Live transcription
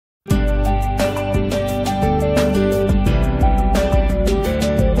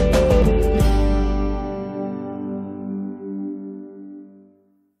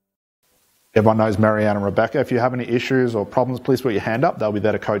Everyone knows Marianne and Rebecca. If you have any issues or problems, please put your hand up. They'll be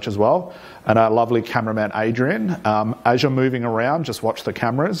there to coach as well. And our lovely cameraman, Adrian. As you're moving around, just watch the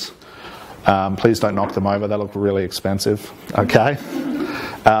cameras. Please don't knock them over. They look really expensive. Okay.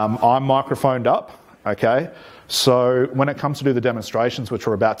 I'm microphoned up. Okay. So when it comes to do the demonstrations, which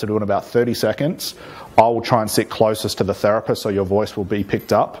we're about to do in about 30 seconds, I will try and sit closest to the therapist so your voice will be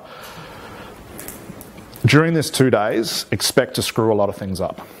picked up. During this 2 days, expect to screw a lot of things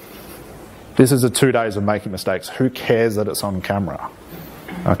up. This is the 2 days of making mistakes. Who cares that it's on camera?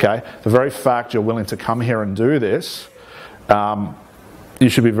 Okay? The very fact you're willing to come here and do this, you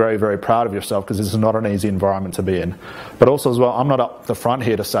should be very, very proud of yourself, because this is not an easy environment to be in. But also as well, I'm not up the front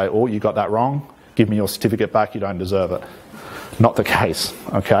here to say, oh, you got that wrong, give me your certificate back, you don't deserve it. Not the case,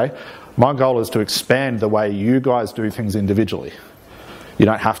 okay? My goal is to expand the way you guys do things individually. You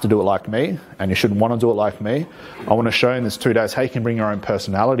don't have to do it like me, and you shouldn't want to do it like me. I want to show you in this 2 days how you can bring your own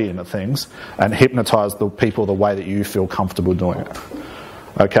personality into things and hypnotise the people the way that you feel comfortable doing it.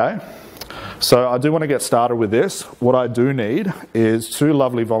 Okay? So I do want to get started with this. What I do need is 2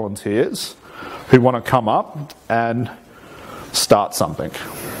 lovely volunteers who want to come up and start something.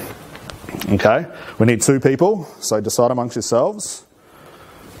 Okay? We need 2 people, so decide amongst yourselves.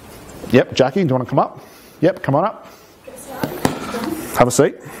 Yep, Jackie, do you want to come up? Yep, come on up. Have a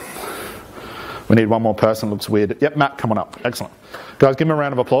seat. We need 1 more person. Looks weird. Yep, Matt, come on up. Excellent. Guys, give him a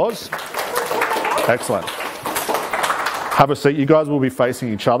round of applause. Excellent. Have a seat. You guys will be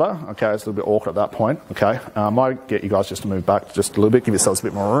facing each other. Okay, it's a little bit awkward at that point. Okay, I might get you guys just to move back just a little bit. Give yourselves a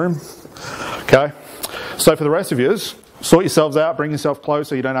bit more room. Okay. So for the rest of you, sort yourselves out. Bring yourself close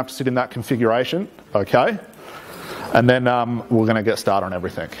so you don't have to sit in that configuration. Okay. And then we're going to get started on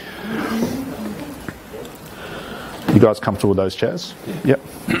everything. You guys comfortable with those chairs? Yep.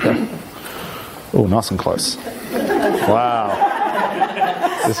 Okay. Oh, nice and close. Wow.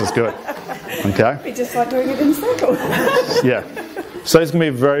 This is good. Okay. We just like doing it in a circle. Yeah. So it's going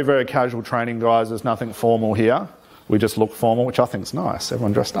to be very, very casual training, guys. There's nothing formal here. We just look formal, which I think is nice.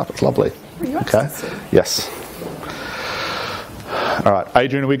 Everyone dressed up. It's lovely. Okay. Yes. All right.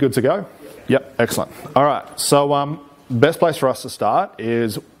 Adrian, are we good to go? Yep. Excellent. All right. So best place for us to start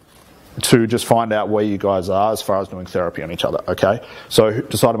is to just find out where you guys are as far as doing therapy on each other, okay? So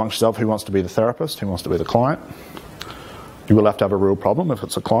decide amongst yourself who wants to be the therapist, who wants to be the client. You will have to have a real problem if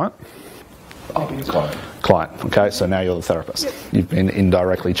it's a client. I'll be the client. Client, okay? So now you're the therapist. Yep. You've been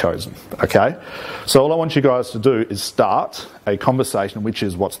indirectly chosen, okay? So all I want you guys to do is start a conversation, which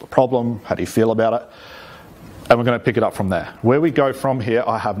is what's the problem, how do you feel about it, and we're going to pick it up from there. Where we go from here,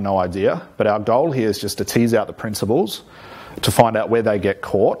 I have no idea, but our goal here is just to tease out the principles, to find out where they get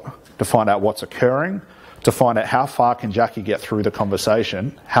caught, to find out what's occurring, to find out how far can Jackie get through the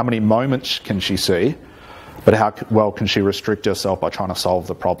conversation, how many moments can she see, but how well can she restrict herself by trying to solve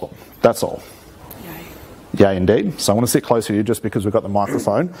the problem. That's all. Yay, indeed. So I want to sit close to you just because we've got the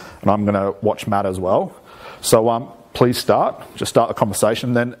microphone, and I'm going to watch Matt as well. So please start. Just start the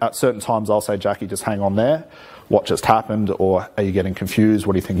conversation. Then at certain times I'll say, Jackie, just hang on there. What just happened, or are you getting confused?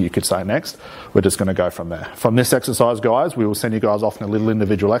 What do you think you could say next? We're just going to go from there. From this exercise, guys, we will send you guys off in little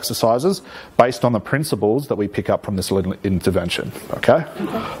individual exercises based on the principles that we pick up from this little intervention. Okay?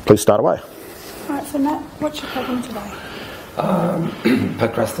 Please start away. All right, so Matt, what's your problem today?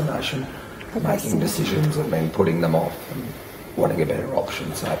 Procrastination. Making decisions and then putting them off and wanting a better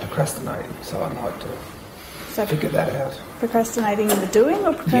option, so procrastinating. So I'd like to figure that out. Procrastinating in the doing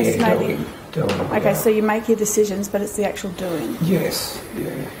or procrastinating? Yeah, doing. Okay, so you make your decisions, but it's the actual doing. Yes,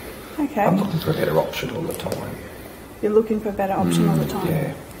 yeah. Okay. I'm looking for a better option all the time. You're looking for a better option all the time?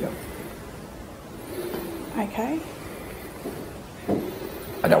 Yeah, yeah. Okay.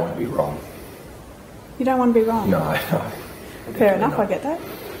 I don't want to be wrong. You don't want to be wrong? No. Fair enough, I get that.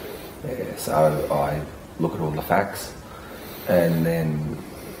 Yeah, so I look at all the facts and then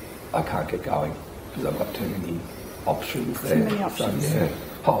I can't get going because I've got too many options there. Too many options. So, yeah,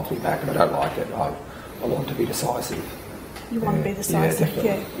 holds me back and I don't like it. I want to be decisive. You want to be decisive,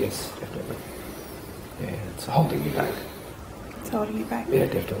 definitely. Yes, definitely. Yeah, it's holding me back. It's holding you back? Yeah,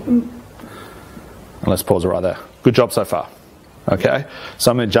 definitely. And let's pause it right there. Good job so far. Okay?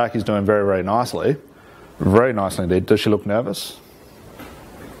 Something that Jackie's doing very, very nicely. Very nicely indeed. Does she look nervous?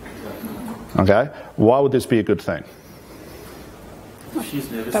 Okay? Why would this be a good thing? She's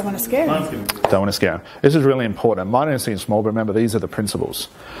nervous. Don't want to scare him. Don't want to scare him. This is really important. Might only seem small, but remember, these are the principles.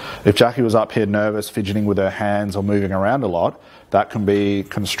 If Jackie was up here nervous, fidgeting with her hands or moving around a lot, that can be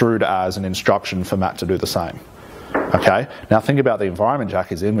construed as an instruction for Matt to do the same. Okay? Now think about the environment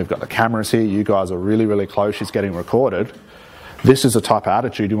Jackie's in. We've got the cameras here. You guys are really, really close. She's getting recorded. This is the type of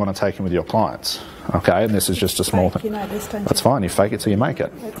attitude you want to take in with your clients. Okay, and this is just a small Fake, thing. you know this, don't That's you? fine, you fake it till you make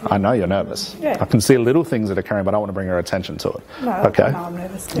it. I know you're nervous. Yeah. I can see little things that are occurring, but I want to bring your attention to it. No, okay? I know I'm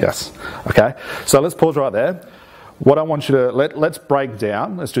nervous too. Yes. Okay, so let's pause right there. What I want you to, let's break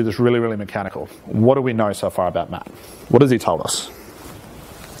down, let's do this really, really mechanical. What do we know so far about Matt? What has he told us?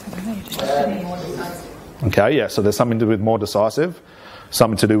 I don't know, you're just kidding. Okay, yeah, so there's something to do with more decisive,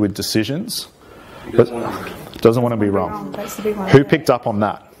 something to do with decisions, but doesn't want to be wrong. That's the big one. Who picked up on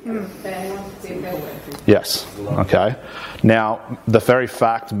that? Yes. Okay. Now, the very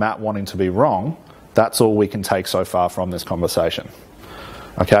fact Matt wanting to be wrong, that's all we can take so far from this conversation.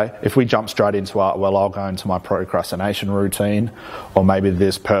 Okay? If we jump straight into I'll go into my procrastination routine, or maybe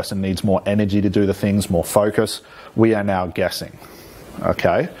this person needs more energy to do the things, more focus, we are now guessing.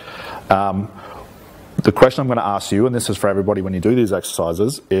 Okay? The question I'm going to ask you, and this is for everybody when you do these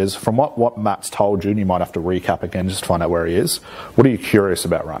exercises, is from what Matt's told you, and you might have to recap again just to find out where he is, what are you curious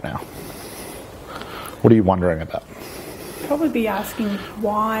about right now? What are you wondering about? Probably be asking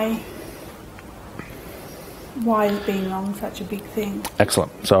why is being wrong such a big thing?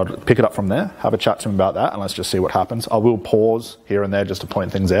 Excellent. So I'll pick it up from there, have a chat to him about that, and let's just see what happens. I will pause here and there just to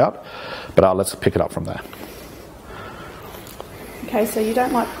point things out, but let's pick it up from there. Okay, so you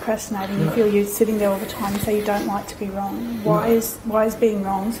don't like procrastinating. You feel you're sitting there all the time, so you don't like to be wrong. Why is being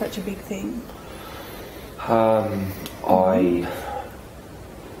wrong such a big thing? I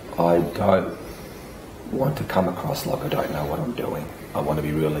don't want to come across like I don't know what I'm doing. I want to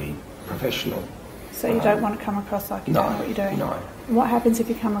be really professional. So you don't want to come across like you don't know what you're doing? No. What happens if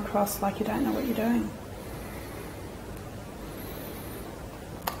you come across like you don't know what you're doing?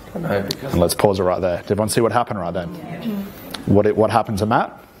 I don't know, because... And let's pause it right there. Did everyone see what happened right then? Yeah. What happened to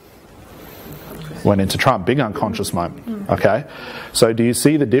Matt? Went into Trump, big unconscious moment. Okay, so do you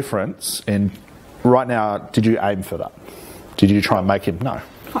see the difference in right now? Did you aim for that? Did you try and make him? No.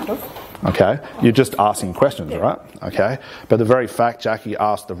 Kind of. Okay, you're just asking questions, right? Okay, but the very fact Jackie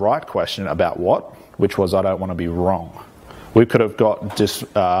asked the right question about what, which was I don't want to be wrong. We could have got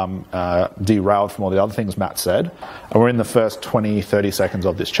derailed from all the other things Matt said, and we're in the first 20, 30 seconds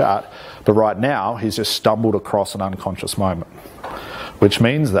of this chat, but right now he's just stumbled across an unconscious moment, which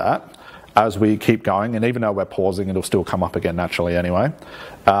means that as we keep going, and even though we're pausing, it'll still come up again naturally anyway,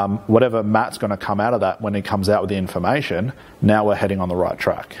 whatever Matt's going to come out of that when he comes out with the information, now we're heading on the right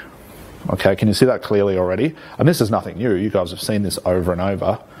track. Okay, can you see that clearly already? And this is nothing new, you guys have seen this over and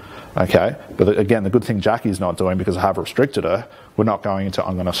over. Okay, but again, the good thing Jackie's not doing, because I have restricted her, we're not going into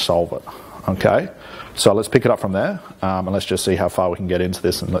I'm going to solve it. Okay, so let's pick it up from there, and let's just see how far we can get into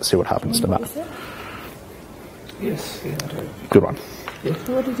this, and let's see what happens to Matt. Yes, yeah, I do. Good one. Yeah.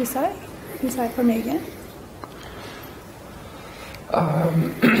 What did you say? Can you say it for me again?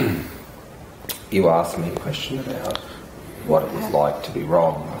 You asked me a question about what it was like to be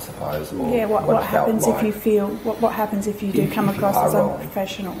wrong, I suppose. Or Yeah, what it felt happens like. if you feel, what happens if you do If come you across are as wrong.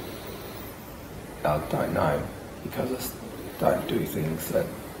 unprofessional? I don't know, because I don't do things that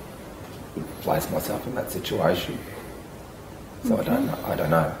would place myself in that situation. So I don't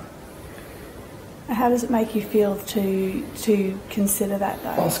know. How does it make you feel to consider that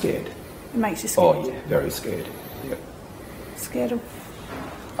though? I'm scared. It makes you scared. Oh yeah, very scared. Yep. Scared of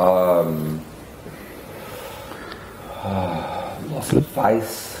Loss of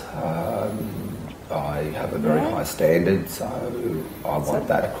face. I have a very high standard, so I want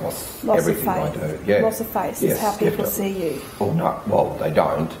that across loss of everything I faith. do. Yeah. Loss of face Yes, is how people definitely. see you. Well, no, well, they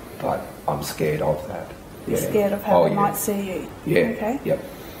don't, but I'm scared of that. You're Yeah. scared of how Oh, they yeah. might see you. Yeah. Okay. Yep.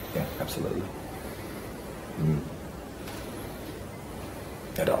 Yeah, absolutely. And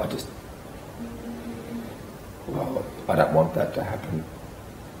I just, well, I don't want that to happen.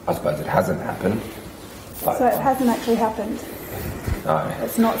 I suppose it hasn't happened. But So it hasn't actually happened. no,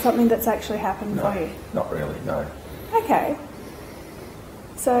 It's not something that's actually happened for you. not really. No. Okay.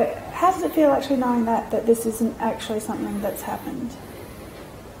 So how does it feel actually knowing that this isn't actually something that's happened?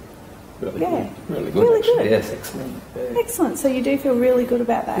 Really Yeah. good. Really good. Really actually. good. Yes, excellent. Yeah. Excellent. So you do feel really good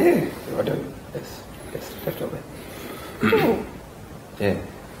about that? Yeah, I do. Yes, definitely. Cool. Yeah.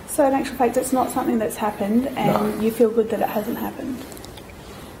 So in actual fact, it's not something that's happened, and No. you feel good that it hasn't happened.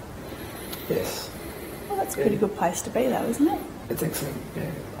 Yes. Well, that's a pretty good place to be, though, isn't it? It's excellent. Yeah.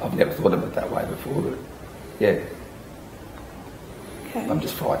 I've never thought of it that way before, but yeah, Okay. I'm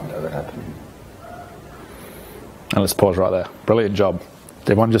just frightened of it happening. And let's pause right there. Brilliant job.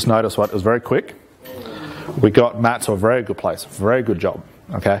 Did everyone just notice what? It was very quick. We got Matt to a very good place. Very good job.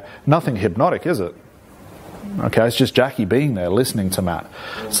 Okay. Nothing hypnotic, is it? Okay. It's just Jackie being there, listening to Matt.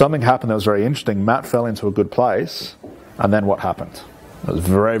 Something happened that was very interesting. Matt fell into a good place, and then what happened? It was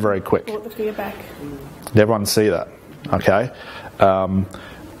very, very quick. Brought the fear back. Did everyone see that? Okay?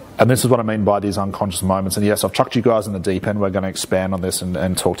 And this is what I mean by these unconscious moments. And yes, I've chucked you guys in the deep end. We're going to expand on this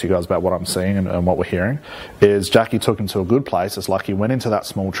and talk to you guys about what I'm seeing and what we're hearing. Is Jackie took him to a good place. It's like he went into that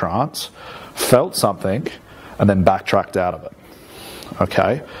small trance, felt something, and then backtracked out of it.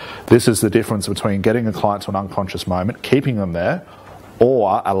 Okay? This is the difference between getting a client to an unconscious moment, keeping them there,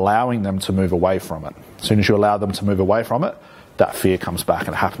 or allowing them to move away from it. As soon as you allow them to move away from it, that fear comes back,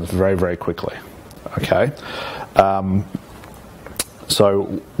 and it happens very, very quickly. Okay?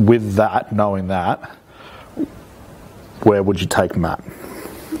 So with that, knowing that, where would you take Matt?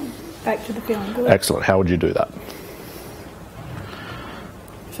 Back to the feeling good. Excellent. How would you do that?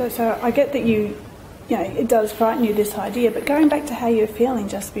 So I get that you know, it does frighten you, this idea, but going back to how you were feeling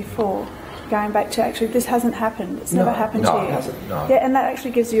just before, going back to actually this hasn't happened, it's never happened to you. No, it hasn't, no. Yeah, and that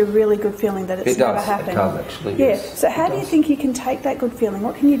actually gives you a really good feeling that it's never happened. It does, actually. Yeah, Yes, so how do you think you can take that good feeling?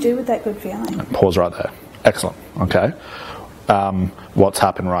 What can you do with that good feeling? Pause right there. Excellent. Okay. What's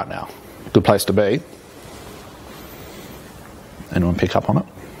happened right now? Good place to be. Anyone pick up on it?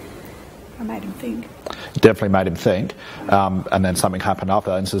 I made him think. Definitely made him think, and then something happened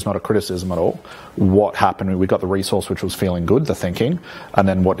after that, and this is not a criticism at all. What happened? We got the resource, which was feeling good, the thinking, and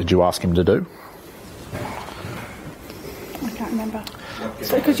then what did you ask him to do? I can't remember.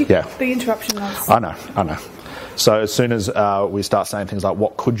 So because the interruption was... I know. So as soon as we start saying things like,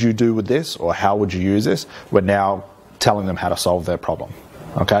 what could you do with this, or how would you use this, we're now telling them how to solve their problem.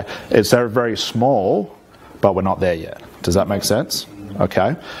 Okay? It's very small, but we're not there yet. Does that make sense?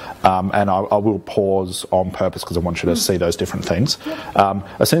 Okay? And I will pause on purpose because I want you to see those different things.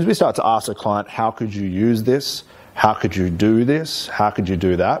 As soon as we start to ask the client, how could you use this? How could you do this? How could you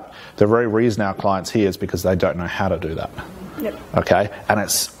do that? The very reason our client's here is because they don't know how to do that. Yep. Okay? And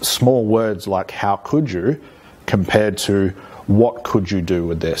it's small words like, how could you, compared to, what could you do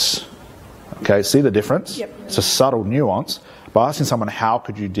with this? Okay, see the difference? Yep. It's a subtle nuance. By asking someone, how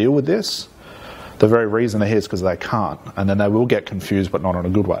could you deal with this? The very reason they're here is because they can't. And then they will get confused, but not in a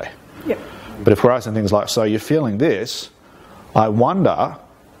good way. Yep. But if we're asking things like, so you're feeling this, I wonder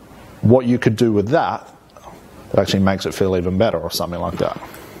what you could do with that actually makes it feel even better, or something like that.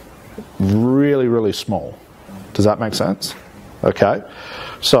 Really small. Does that make sense? Okay.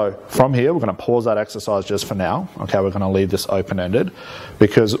 So from here, we're going to pause that exercise just for now. Okay, we're going to leave this open-ended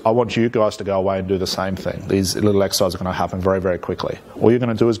because I want you guys to go away and do the same thing. These little exercises are going to happen very quickly. All you're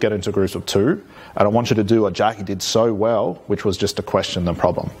going to do is get into groups of 2, and I want you to do what Jackie did so well, which was just to question the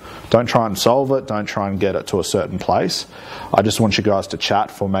problem. Don't try and solve it. Don't try and get it to a certain place. I just want you guys to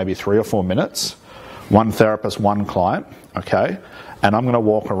chat for maybe 3 or 4 minutes. One therapist, one client. Okay. And I'm going to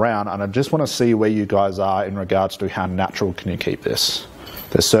walk around, and I just want to see where you guys are in regards to how natural can you keep this.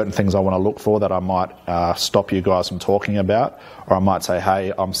 There's certain things I want to look for that I might stop you guys from talking about, or I might say,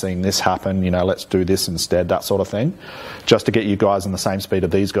 hey, I'm seeing this happen, let's do this instead, that sort of thing, just to get you guys in the same speed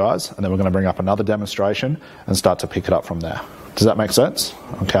of these guys, and then we're going to bring up another demonstration and start to pick it up from there. Does that make sense?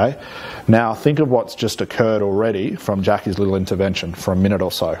 Okay. Now think of what's just occurred already from Jackie's little intervention for a minute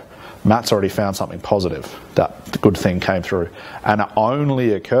or so. Matt's already found something positive. That good thing came through. And it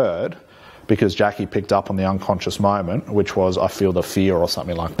only occurred because Jackie picked up on the unconscious moment, which was, I feel the fear or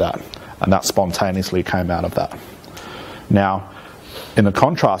something like that. And that spontaneously came out of that. Now, in the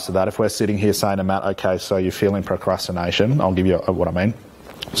contrast to that, if we're sitting here saying to Matt, okay, so you're feeling procrastination, I'll give you what I mean.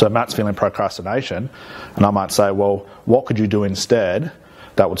 So Matt's feeling procrastination, and I might say, well, what could you do instead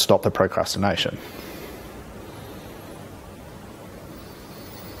that would stop the procrastination?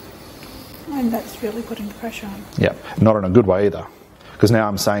 And that's really putting the pressure on. Yeah, not in a good way either. Because now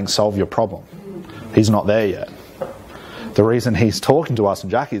I'm saying solve your problem. He's not there yet. The reason he's talking to us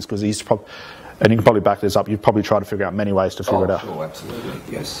and Jackie is because he's probably, and you can probably back this up, you've probably tried to figure out many ways to figure it out. Sure, absolutely,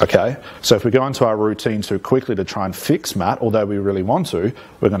 yes. Okay, so if we go into our routine too quickly to try and fix Matt, although we really want to,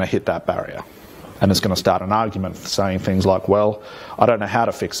 we're going to hit that barrier. And it's going to start an argument saying things like, well, I don't know how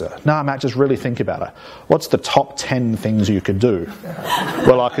to fix it. No, Matt, just really think about it. What's the top 10 things you could do?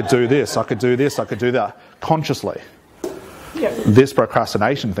 Well, I could do this, I could do this, I could do that. Consciously. Yep. This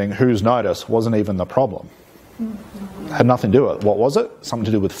procrastination thing, who's noticed, wasn't even the problem. Had nothing to do with it. What was it? Something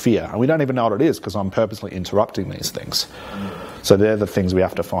to do with fear. And we don't even know what it is because I'm purposely interrupting these things. So they're the things we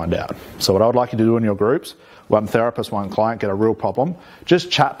have to find out. So what I would like you to do in your groups, one therapist, one client, get a real problem.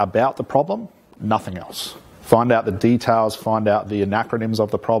 Just chat about the problem. Nothing else. Find out the details, find out the acronyms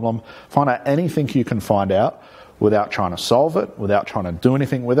of the problem, find out anything you can find out without trying to solve it, without trying to do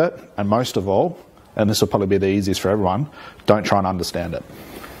anything with it, and most of all, and this will probably be the easiest for everyone, don't try and understand it.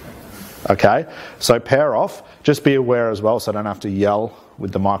 Okay? So pair off. Just be aware as well so I don't have to yell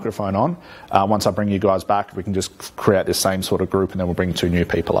with the microphone on. Once I bring you guys back, we can just create this same sort of group and then we'll bring 2 new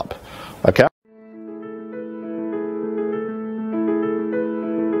people up. Okay?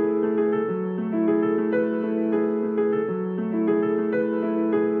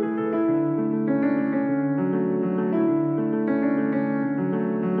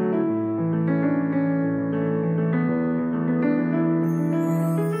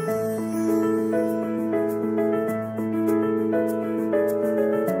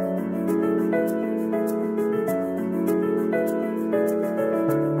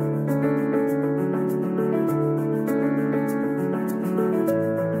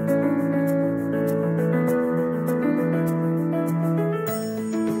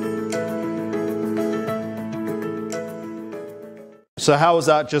 So how was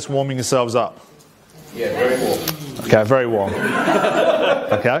that just warming yourselves up? Yeah, very warm. Okay, very warm.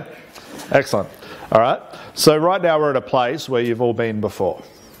 Okay, excellent. All right, so right now we're at a place where you've all been before,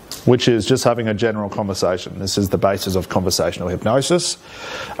 which is just having a general conversation. This is the basis of conversational hypnosis.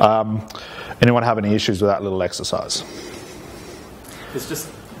 Anyone have any issues with that little exercise? It's just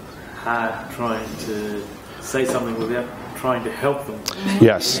hard trying to say something without trying to help them.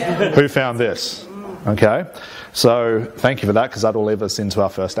 Yes. Who found this? Okay. So thank you for that, because that will lead us into our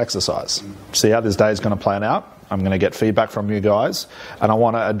first exercise. See how this day is going to plan out? I'm going to get feedback from you guys, and I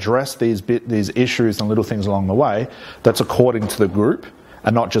want to address these issues and little things along the way that's according to the group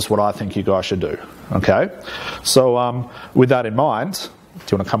and not just what I think you guys should do. Okay? So with that in mind, do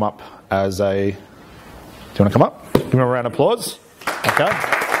you want to come up as a... Do you want to come up? Give me a round of applause. Okay.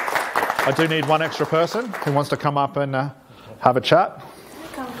 I do need one extra person who wants to come up and have a chat.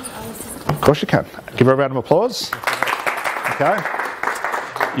 Of course you can. Give her a round of applause. Okay.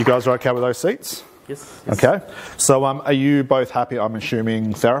 You guys are okay with those seats? Yes. Okay. So are you both happy? I'm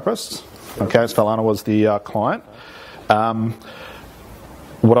assuming therapists. Okay. Svetlana was the client.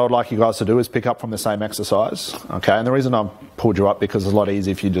 What I would like you guys to do is pick up from the same exercise. Okay. And the reason I pulled you up, because it's a lot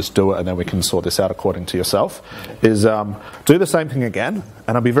easier if you just do it and then we can sort this out according to yourself, is do the same thing again.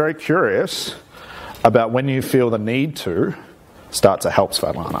 And I'll be very curious about when you feel the need to start to help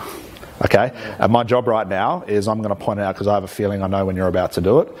Svetlana. Okay, and my job right now is I'm going to point it out because I have a feeling I know when you're about to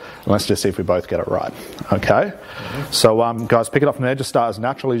do it. And let's just see if we both get it right. Okay, so guys, pick it up from there. Just start as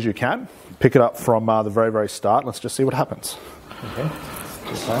naturally as you can. Pick it up from the very, very start. Let's just see what happens. Okay.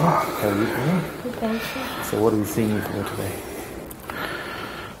 How are you doing? Good, thank you. So what are we seeing you for today?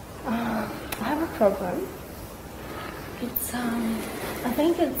 I have a problem. It's I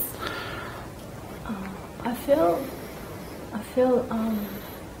think it's I feel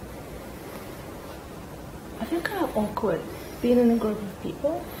kind of awkward being in a group of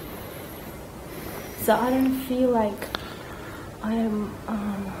people. So I don't feel like I'm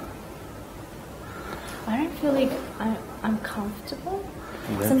comfortable.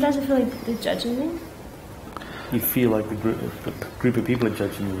 Yeah. Sometimes I feel like they're judging me. You feel like the group of people are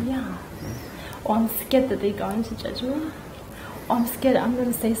judging you? Yeah. Or I'm scared that they're going to judge me. Or I'm scared I'm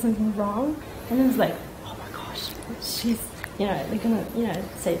going to say something wrong. And then it's like, oh my gosh, she's, they're going to,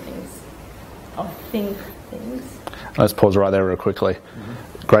 say things. Or think things. Let's pause right there real quickly.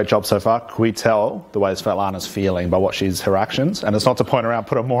 Great job so far. Can we tell the way Svetlana's feeling by what her actions? And it's not to point her out,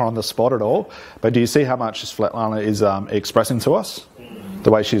 put her more on the spot at all. But do you see how much Svetlana is expressing to us?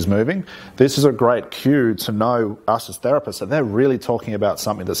 The way she's moving. This is a great cue to know us as therapists that they're really talking about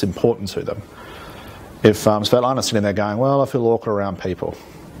something that's important to them. If Svetlana's sitting there going, well, I feel awkward around people.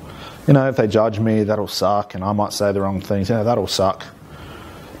 If they judge me, that'll suck, and I might say the wrong things, that'll suck.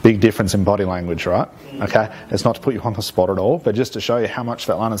 Big difference in body language, right? Okay, it's not to put you on the spot at all, but just to show you how much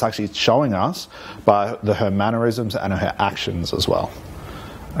Svetlana's actually showing us by her mannerisms and her actions as well.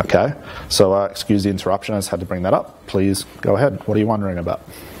 Okay, so excuse the interruption, I just had to bring that up. Please go ahead. What are you wondering about?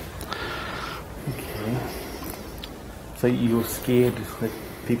 Okay. So you're scared that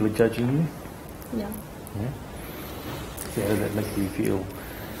people are judging you? Yeah. Yeah. So how does that make you feel?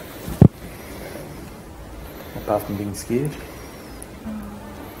 Apart from being scared?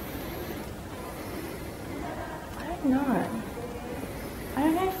 I don't know. I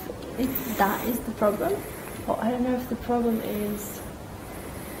don't know if that is the problem, or I don't know if the problem is...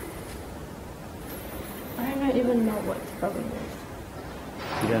 I don't even know what the problem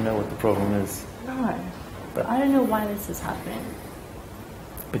is. You don't know what the problem is? No. But I don't know why this is happening.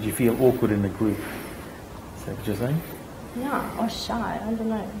 But you feel awkward in the group. Is that what you're saying? Yeah, or shy. I don't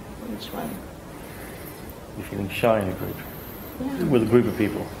know which one. You're feeling shy in a group? Yeah. With a group of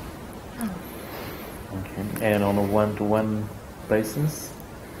people? Oh. Okay. And on a one-to-one basis?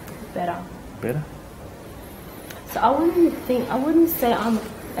 Better. Better? So I wouldn't say I'm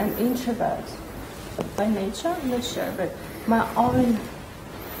an introvert by nature, I'm not sure, but my own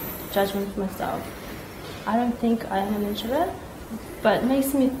judgment of myself, I don't think I am an introvert, but it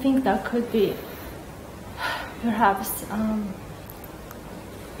makes me think that could be perhaps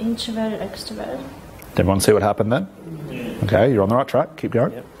introverted, extrovert. Did everyone see what happened then? Okay, you're on the right track, keep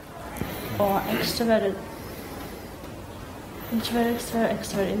going. Yep. Or extroverted, introvert, extrovert,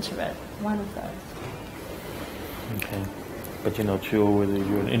 extrovert, introvert, one of those. Okay. But you're not sure whether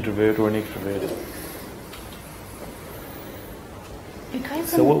you're an introvert or an extrovert.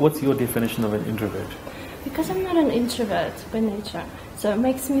 So what's your definition of an introvert? Because I'm not an introvert by nature, so it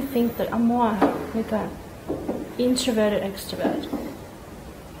makes me think that I'm more like an introverted extrovert.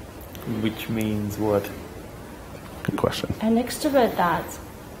 Which means what? Good question. An extrovert that's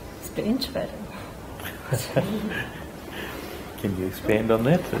been introverted. Can you expand on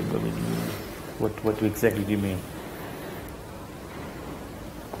that? I mean, what exactly do you mean?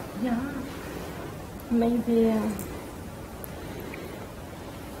 Yeah, maybe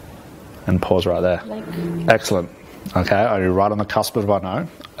And pause right there. like Excellent. Okay, are you right on the cusp of what I know?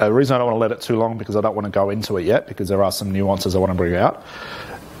 The reason I don't want to let it too long because I don't want to go into it yet because there are some nuances I want to bring out.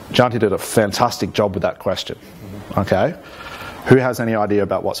 Janti did a fantastic job with that question. Okay, who has any idea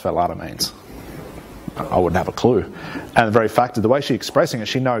about what Svetlana means? I wouldn't have a clue. And the very fact of the way she's expressing it,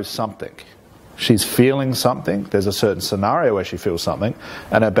 she knows something. She's feeling something. There's a certain scenario where she feels something,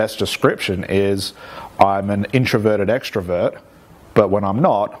 and her best description is, I'm an introverted extrovert, but when I'm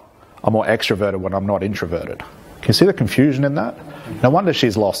not, I'm more extroverted when I'm not introverted. Can you see the confusion in that? No wonder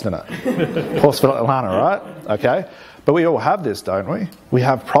she's lost in it. Poor Svetlana, right? Okay. But we all have this, don't we? We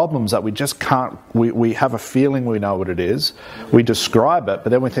have problems that we just can't, we have a feeling we know what it is. We describe it,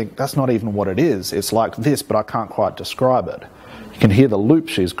 but then we think, that's not even what it is. It's like this, but I can't quite describe it. You can hear the loop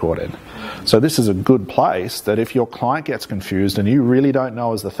she's caught in. So this is a good place that if your client gets confused and you really don't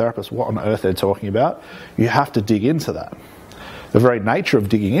know as the therapist what on earth they're talking about, you have to dig into that. The very nature of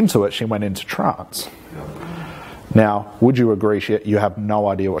digging into it, she went into trance. Now, would you agree you have no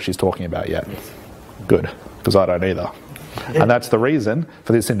idea what she's talking about yet? Good, because I don't either. And that's the reason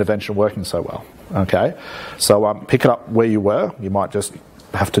for this intervention working so well. Okay, so pick it up where you were. You might just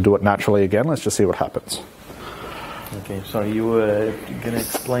have to do it naturally again. Let's just see what happens. Okay, sorry, you were going to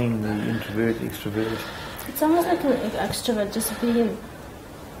explain the introvert, extrovert. it's almost like an extrovert just being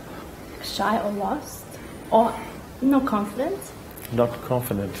shy or lost or not confident. Not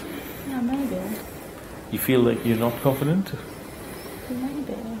confident. Yeah, maybe. You feel like you're not confident?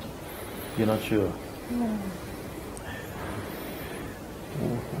 Maybe. You're not sure? Yeah.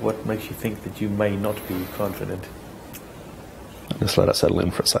 What makes you think that you may not be confident? Just let it settle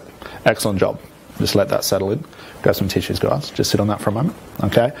in for a sec. Excellent job. Just let that settle in. Grab some tissues, guys. Just sit on that for a moment.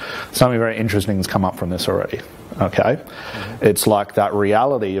 Okay? Something very interesting has come up from this already. Okay? Mm-hmm. It's like that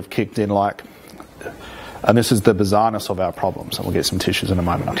reality of kicked in like... And this is the bizarreness of our problems. And we'll get some tissues in a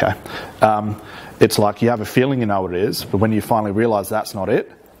moment, okay? It's like you have a feeling you know what it is, but when you finally realise that's not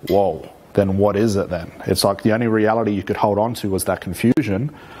it, whoa, then what is it then? It's like the only reality you could hold on to was that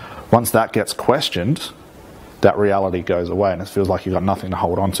confusion. Once that gets questioned, that reality goes away and it feels like you've got nothing to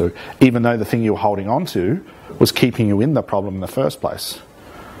hold on to, even though the thing you were holding on to was keeping you in the problem in the first place.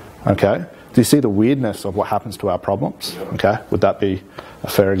 Okay? Do you see the weirdness of what happens to our problems? Okay? Would that be a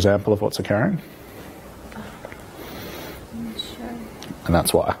fair example of what's occurring? And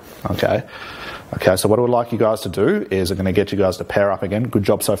that's why. Okay. Okay, so what I would like you guys to do is I'm going to get you guys to pair up again. Good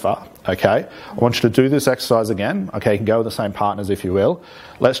job so far. Okay. I want you to do this exercise again. Okay, you can go with the same partners if you will.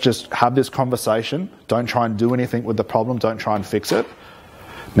 Let's just have this conversation. Don't try and do anything with the problem. Don't try and fix it.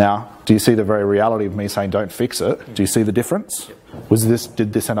 Now, do you see the very reality of me saying don't fix it? Do you see the difference?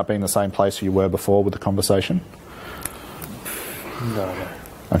 Did this end up being the same place you were before with the conversation? No.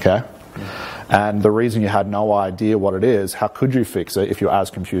 Okay. And the reason you had no idea what it is, how could you fix it if you're as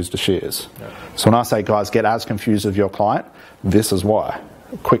confused as she is? No. So when I say, guys, get as confused as your client, this is why.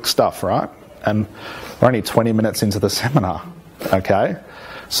 Quick stuff, right? And we're only 20 minutes into the seminar, okay?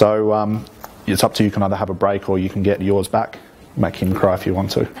 So it's up to you. You can either have a break or you can get yours back. Make him cry if you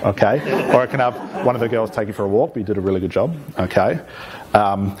want to, okay? Or I can have one of the girls take you for a walk, but you did a really good job, okay?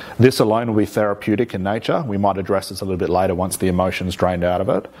 This alone will be therapeutic in nature. We might address this a little bit later once the emotion's drained out of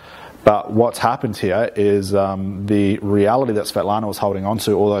it. But what's happened here is the reality that Svetlana was holding on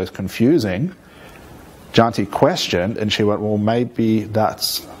to, although it's confusing, Janti questioned and she went, well, maybe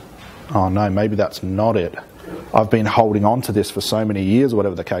that's not it. I've been holding on to this for so many years,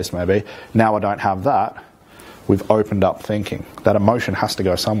 whatever the case may be. Now I don't have that. We've opened up thinking. That emotion has to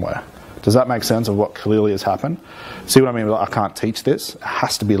go somewhere. Does that make sense of what clearly has happened? See what I mean? I can't teach this. It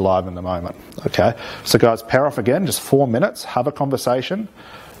has to be live in the moment. Okay? So guys, pair off again, just 4 minutes, have a conversation.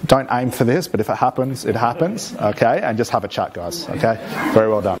 Don't aim for this, but if it happens, it happens, okay? And just have a chat, guys, okay? Very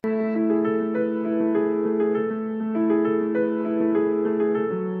well done.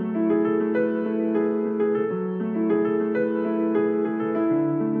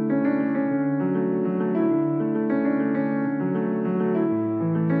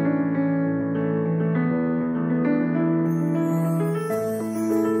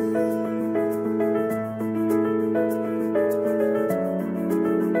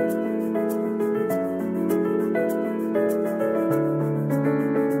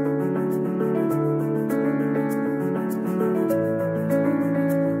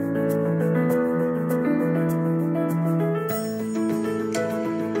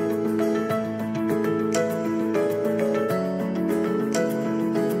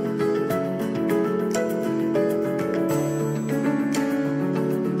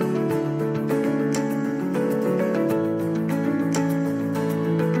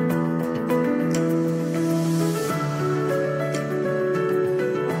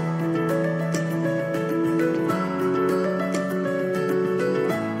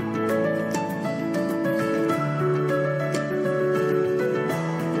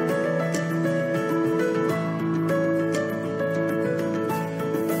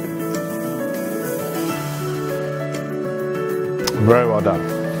 Very well done.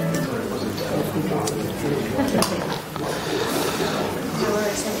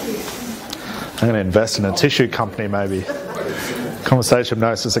 I'm going to invest in a tissue company, maybe. Conversational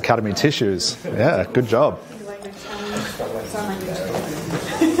Hypnosis Academy tissues. Yeah, good job.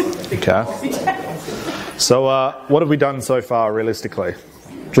 Okay. So what have we done so far, realistically?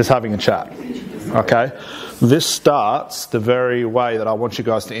 Just having a chat. Okay. This starts the very way that I want you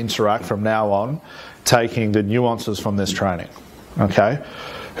guys to interact from now on, taking the nuances from this training. Okay.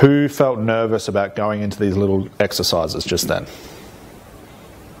 Who felt nervous about going into these little exercises just then?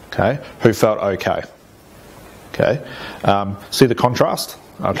 Okay. Who felt okay? Okay. See the contrast?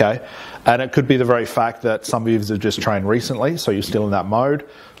 Okay. And it could be the very fact that some of you have just trained recently, so you're still in that mode.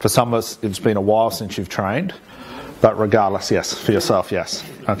 For some of us, it's been a while since you've trained. But regardless, yes. For yourself, yes.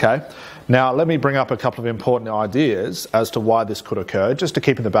 Okay. Now, let me bring up a couple of important ideas as to why this could occur, just to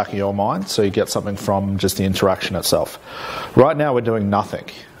keep in the back of your mind so you get something from just the interaction itself. Right now, we're doing nothing.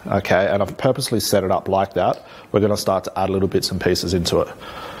 Okay. And I've purposely set it up like that. We're going to start to add little bits and pieces into it.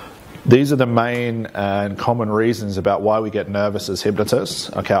 These are the main and common reasons about why we get nervous as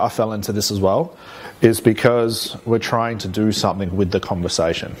hypnotists. Okay, I fell into this as well, is because we're trying to do something with the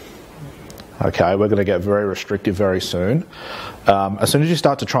conversation. Okay, we're going to get very restrictive very soon. As soon as you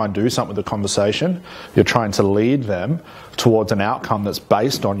start to try and do something with the conversation, you're trying to lead them towards an outcome that's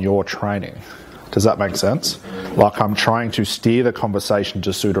based on your training. Does that make sense? Like I'm trying to steer the conversation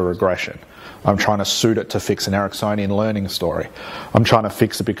to suit a regression. I'm trying to suit it to fix an Ericksonian learning story. I'm trying to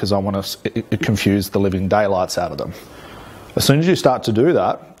fix it because I want to confuse the living daylights out of them. As soon as you start to do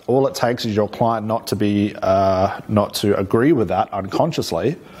that, all it takes is your client not to agree with that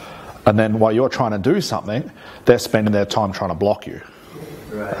unconsciously, and then while you're trying to do something, they're spending their time trying to block you.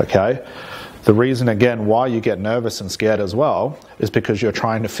 Right. Okay? The reason, again, why you get nervous and scared as well is because you're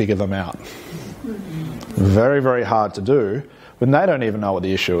trying to figure them out. Very, very hard to do when they don't even know what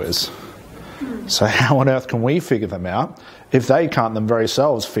the issue is. So how on earth can we figure them out if they can't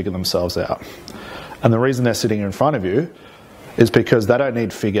themselves figure themselves out? And the reason they're sitting in front of you is because they don't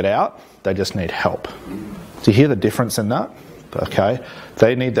need figured out, they just need help. Do you hear the difference in that? Okay,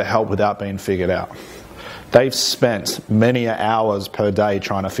 they need the help without being figured out. They've spent many hours per day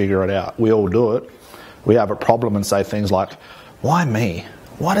trying to figure it out. We all do it. We have a problem and say things like, why me?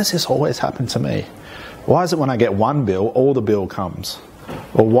 Why does this always happen to me? Why is it when I get one bill, all the bill comes?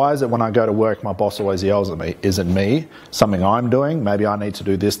 Or why is it when I go to work, my boss always yells at me? Is it me? Something I'm doing? Maybe I need to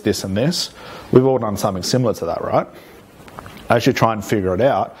do this, this, and this. We've all done something similar to that, right? As you try and figure it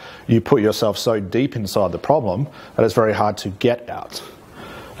out, you put yourself so deep inside the problem that it's very hard to get out.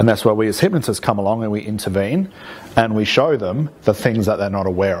 And that's where we as hypnotists come along and we intervene and we show them the things that they're not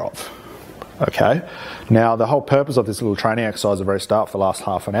aware of. Okay? Now, the whole purpose of this little training exercise at the very start for the last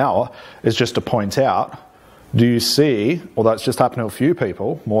half an hour is just to point out, do you see, although it's just happened to a few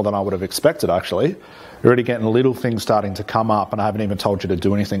people, more than I would have expected actually, you're already getting little things starting to come up, and I haven't even told you to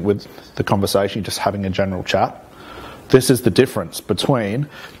do anything with the conversation, you're just having a general chat. This is the difference between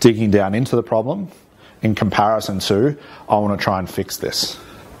digging down into the problem in comparison to, I want to try and fix this.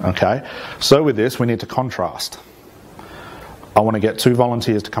 Okay? So with this, we need to contrast. I want to get 2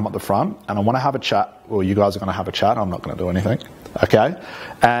 volunteers to come up the front, and I want to have a chat. Well, you guys are going to have a chat, I'm not going to do anything. Okay?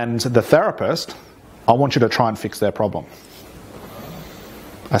 And the therapist, I want you to try and fix their problem.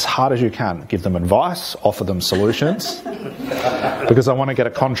 As hard as you can. Give them advice, offer them solutions, because I want to get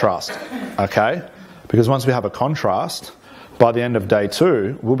a contrast. Okay? Because once we have a contrast, by the end of day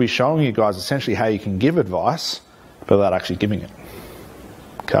 2, we'll be showing you guys essentially how you can give advice, but without actually giving it.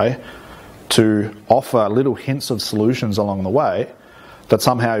 Okay? To offer little hints of solutions along the way that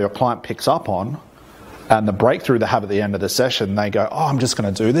somehow your client picks up on, and the breakthrough they have at the end of the session, they go, oh, I'm just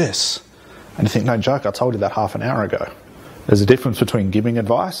going to do this. And you think, no joke, I told you that half an hour ago. There's a difference between giving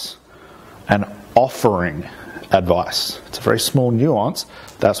advice and offering advice. It's a very small nuance.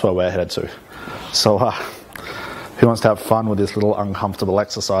 That's where we're headed to. So who wants to have fun with this little uncomfortable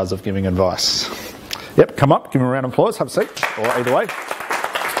exercise of giving advice? Yep, come up, give me a round of applause, have a seat, or either way.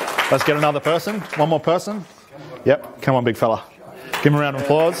 Let's get another person, one more person. Yep, come on big fella. Give him a round of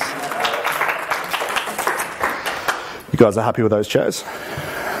applause. You guys are happy with those chairs?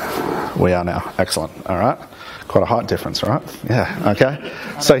 We are now, excellent, all right. Quite a height difference, right? Yeah, okay.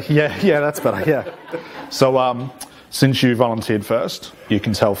 So yeah, that's better, yeah. So since you volunteered first, you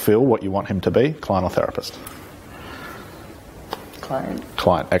can tell Phil what you want him to be, client or therapist? Client.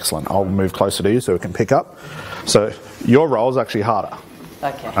 Client, excellent. I'll move closer to you so we can pick up. So your role is actually harder.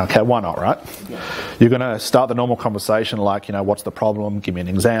 Okay. Okay, why not, right? Yeah. You're going to start the normal conversation like, what's the problem? Give me an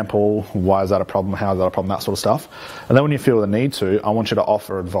example. Why is that a problem? How is that a problem? That sort of stuff. And then when you feel the need to, I want you to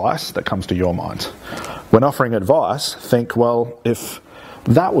offer advice that comes to your mind. When offering advice, think, well, if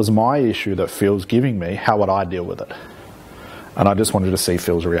that was my issue that Phil's giving me, how would I deal with it? And I just wanted to see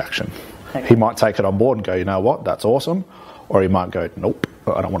Phil's reaction. Okay. He might take it on board and go, you know what, that's awesome. Or he might go, nope,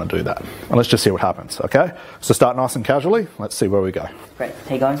 I don't want to do that. And let's just see what happens, okay? So start nice and casually. Let's see where we go. Great.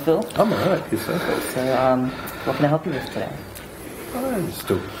 How you going, Phil? I'm alright, yourself. So, what can I help you with today? I'm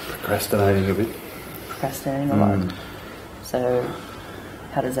still procrastinating a bit. Procrastinating a lot. So,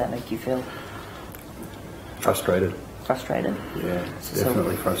 how does that make you feel? Frustrated. Frustrated? Yeah,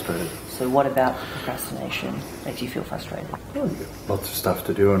 definitely frustrated. So what about procrastination makes you feel frustrated? Lots of stuff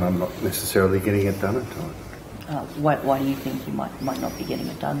to do and I'm not necessarily getting it done at time. Why do you think you might not be getting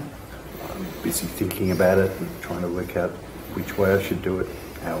it done? I'm busy thinking about it and trying to work out which way I should do it,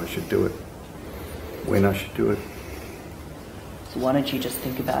 how I should do it, when I should do it. So why don't you just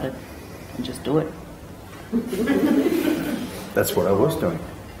think about it and just do it? That's what I was doing.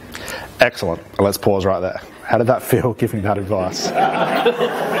 Excellent. Let's pause right there. How did that feel, giving that advice?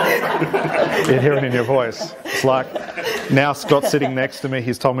 You hear it in your voice. It's like, now Scott's sitting next to me.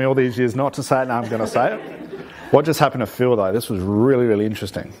 He's told me all these years not to say it. Now I'm going to say it. What just happened to Phil, though, this was really, really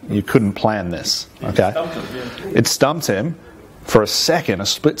interesting. You couldn't plan this, okay? It stumped him for a second, a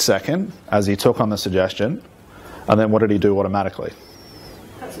split second, as he took on the suggestion. And then what did he do automatically?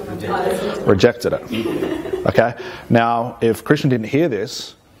 Rejected it. Okay? Now, if Christian didn't hear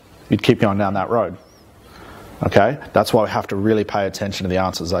this, you'd keep going down that road. Okay? That's why we have to really pay attention to the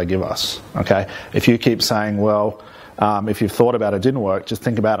answers they give us. Okay? If you keep saying, well, if you've thought about it didn't work, just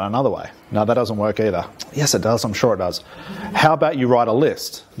think about it another way. No, that doesn't work either. Yes, it does. I'm sure it does. How about you write a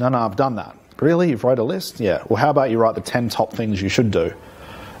list? No, I've done that. Really? You've wrote a list? Yeah. Well, how about you write the 10 top things you should do?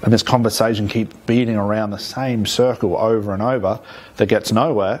 And this conversation keeps beating around the same circle over and over that gets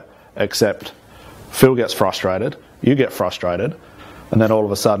nowhere, except Phil gets frustrated, you get frustrated, and then all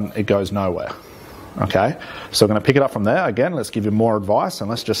of a sudden it goes nowhere. Okay? So we're going to pick it up from there. Again, let's give you more advice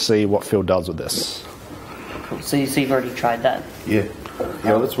and let's just see what Phil does with this. Cool. So you've already tried that? Yeah.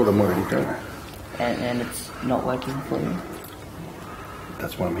 Yeah, that's what I'm already doing. And it's not working for you?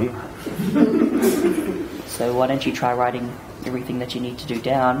 That's why I'm here. So why don't you try writing everything that you need to do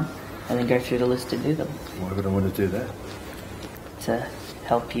down and then go through the list and do them? Why would I want to do that? To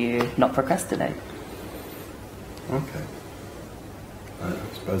help you not procrastinate. Okay. I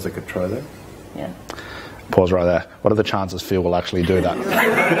suppose I could try that. Yeah. Pause right there. What are the chances Phil will actually do that?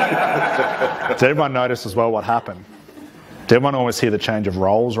 Did everyone notice as well what happened? Did everyone almost hear the change of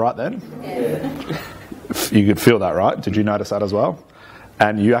roles right then? Yeah. You could feel that, right? Did you notice that as well?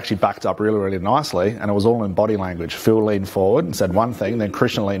 And you actually backed up really, really nicely, and it was all in body language. Phil leaned forward and said one thing, then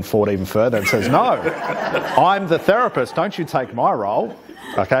Christian leaned forward even further and says, no, I'm the therapist, don't you take my role.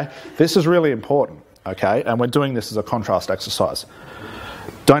 Okay? This is really important, okay? And we're doing this as a contrast exercise.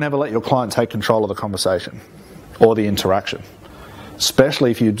 Don't ever let your client take control of the conversation or the interaction. Especially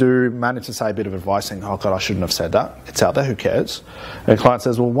if you do manage to say a bit of advice saying, oh God, I shouldn't have said that. It's out there, who cares? And the client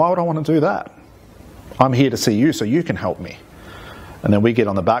says, well, why would I want to do that? I'm here to see you so you can help me. And then we get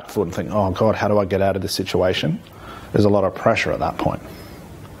on the back foot and think, oh God, how do I get out of this situation? There's a lot of pressure at that point.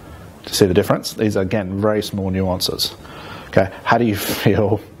 Do you see the difference? These are, again, very small nuances. Okay, how do you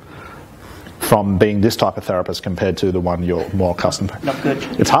feel from being this type of therapist compared to the one you're more accustomed to? Not good.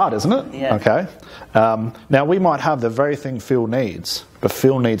 It's hard, isn't it? Yeah. Okay. Now, we might have the very thing Phil needs, but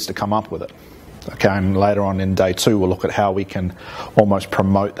Phil needs to come up with it. Okay, and later on in day 2, we'll look at how we can almost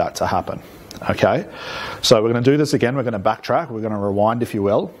promote that to happen. Okay, so we're going to do this again. We're going to backtrack. We're going to rewind, if you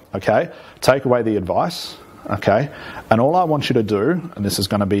will. Okay, take away the advice. Okay, and all I want you to do, and this is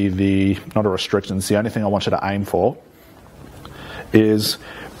going to be not a restriction, it's the only thing I want you to aim for, is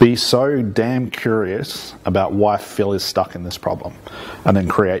be so damn curious about why Phil is stuck in this problem, and then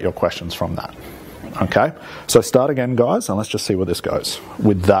create your questions from that. Okay, so start again, guys, and let's just see where this goes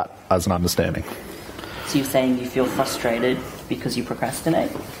with that as an understanding. So you're saying you feel frustrated because you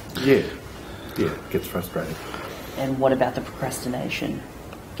procrastinate? Yeah. Yeah, it gets frustrating. And what about the procrastination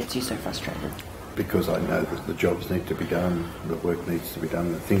gets you so frustrated? Because I know that the jobs need to be done, the work needs to be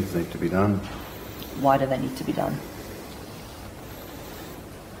done, the things need to be done. Why do they need to be done?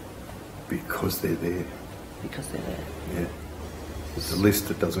 Because they're there. Because they're there. Yeah. It's a list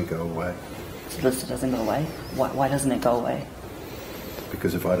that doesn't go away. It's a list that doesn't go away? Why doesn't it go away?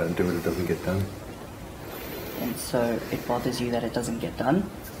 Because if I don't do it, it doesn't get done. And so it bothers you that it doesn't get done?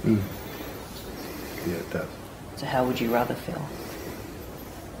 Mm. Yeah, it does. So how would you rather feel?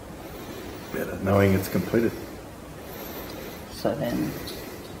 Better knowing it's completed. So then,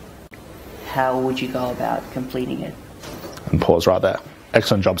 how would you go about completing it? And pause right there.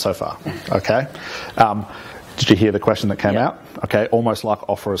 Excellent job so far. Okay. Did you hear the question that came out? Okay. Almost like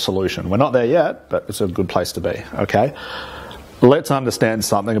offer a solution. We're not there yet, but it's a good place to be. Okay. Let's understand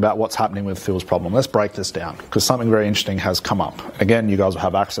something about what's happening with Phil's problem. Let's break this down, because something very interesting has come up. Again, you guys will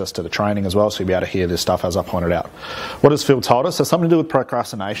have access to the training as well, so you'll be able to hear this stuff as I pointed out. What has Phil told us? There's something to do with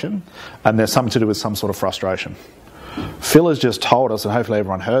procrastination, and there's something to do with some sort of frustration. Phil has just told us, and hopefully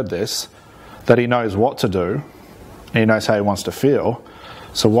everyone heard this, that he knows what to do, and he knows how he wants to feel.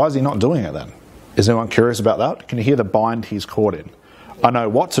 So why is he not doing it then? Is anyone curious about that? Can you hear the bind he's caught in? I know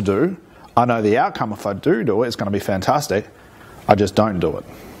what to do. I know the outcome if I do it, it's going to be fantastic. I just don't do it.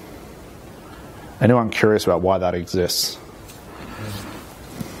 Anyone curious about why that exists?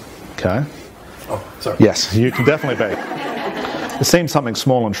 Okay. Oh, sorry. Yes, you can definitely be. It seems something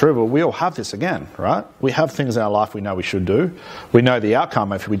small and trivial. We all have this again, right? We have things in our life we know we should do. We know the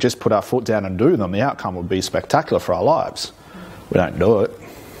outcome. If we just put our foot down and do them, the outcome would be spectacular for our lives. We don't do it.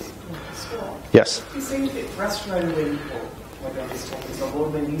 Yes? You seem a bit frustrated when I understand this a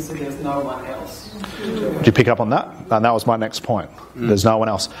lot when you said there's no one else. Did you pick up on that? And that was my next point. There's no one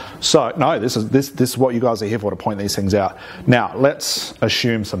else. So, no, this is what you guys are here for, to point these things out. Now, let's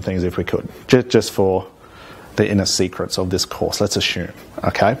assume some things if we could, just for the inner secrets of this course. Let's assume,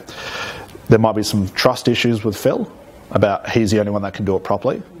 okay? There might be some trust issues with Phil about he's the only one that can do it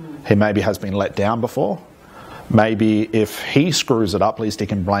properly. He maybe has been let down before. Maybe if he screws it up, at least he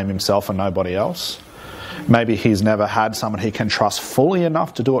can blame himself and nobody else. Maybe he's never had someone he can trust fully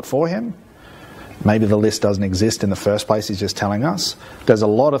enough to do it for him. Maybe the list doesn't exist in the first place, he's just telling us. There's a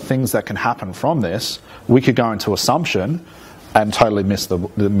lot of things that can happen from this. We could go into assumption and totally miss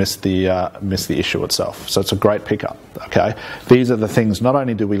the issue itself. So it's a great pickup, okay? These are the things, not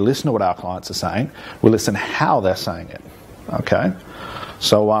only do we listen to what our clients are saying, we listen how they're saying it, okay?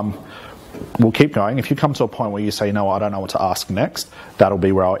 So we'll keep going. If you come to a point where you say, I don't know what to ask next, that'll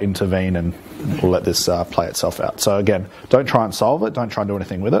be where I'll intervene and we'll let this play itself out. So again, don't try and solve it. Don't try and do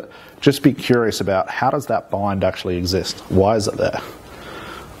anything with it. Just be curious about how does that bind actually exist? Why is it there?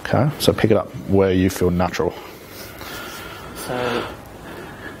 Okay, so pick it up where you feel natural. So,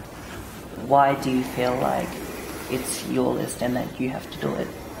 why do you feel like it's your list and that you have to do it?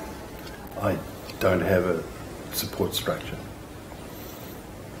 I don't have a support structure.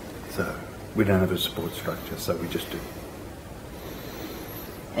 So, we don't have a support structure, so we just do.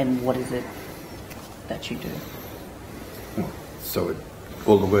 And what is it that you do? So,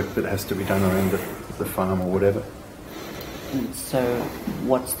 all the work that has to be done around the farm or whatever. And so,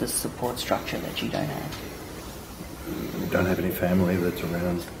 what's the support structure that you don't have? We don't have any family that's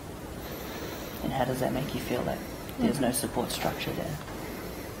around. And how does that make you feel that there's no support structure there?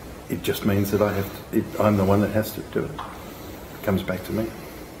 It just means that I'm the one that has to do it. It comes back to me.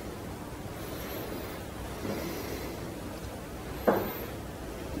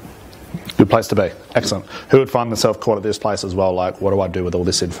 Good place to be. Excellent. Who would find themselves caught at this place as well? Like, what do I do with all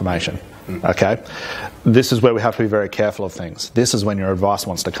this information? Okay. This is where we have to be very careful of things. This is when your advice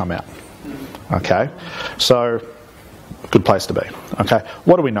wants to come out. Okay. So, good place to be. Okay.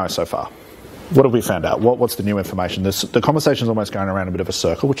 What do we know so far? What have we found out? What's the new information? The conversation's almost going around a bit of a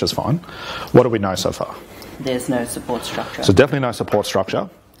circle, which is fine. What do we know so far? There's no support structure. So definitely no support structure.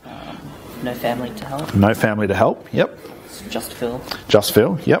 No family to help. No family to help. Yep. It's just Phil. Just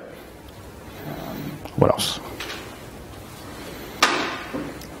Phil. Yep. What else?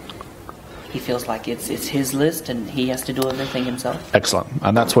 He feels like it's his list and he has to do everything himself. Excellent.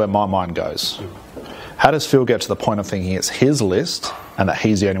 And that's where my mind goes. How does Phil get to the point of thinking it's his list and that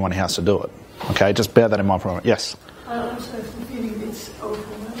he's the only one who has to do it? Okay, just bear that in mind for a moment. Yes? I also have the feeling it's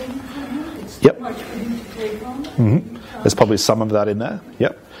overwhelming for him. It's Yep. too much for him to take on. Mm-hmm. There's probably some of that in there.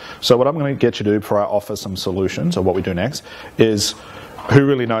 Yep. So what I'm going to get you to do before I offer some solutions, or what we do next, is who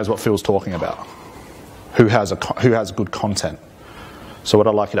really knows what Phil's talking about? Who has good content? So what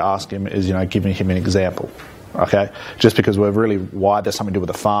I'd like you to ask him is, giving him an example. Okay? Just because we're really wide, there's something to do with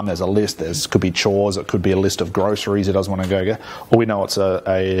the farm, there's a list, could be chores, it could be a list of groceries he doesn't want to go get, or we know it's a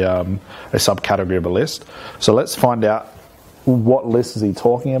subcategory of a list. So let's find out what list is he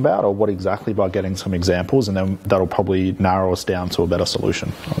talking about, or what exactly, by getting some examples, and then that'll probably narrow us down to a better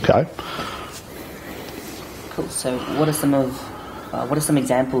solution. Okay? Cool. So what are some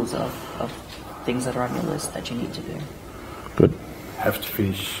examples of things that are on your list that you need to do? Good. Have to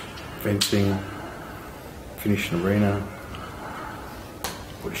finish fencing, finish an arena,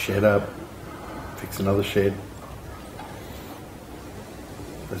 put a shed up, fix another shed.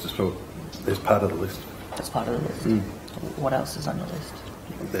 There's part of the list. That's part of the list. Mm. What else is on your list?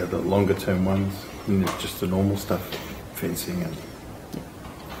 They're the longer term ones, and there's just the normal stuff. fencing and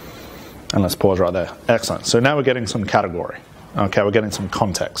And let's pause right there. Excellent. So now we're getting some category. Okay, we're getting some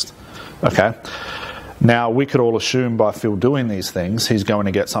context. Okay. Now we could all assume by Phil doing these things, he's going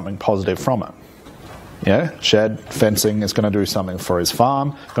to get something positive from it. Yeah, shed, fencing is going to do something for his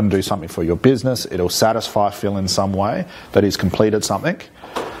farm, going to do something for your business. It'll satisfy Phil in some way that he's completed something.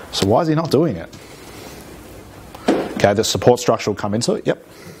 So why is he not doing it? Okay, the support structure will come into it. Yep.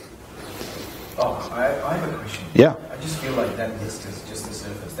 Oh, I have a question. Yeah. I just feel like that list is just the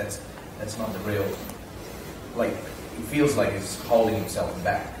surface. That's not the real. Like, he feels like he's holding himself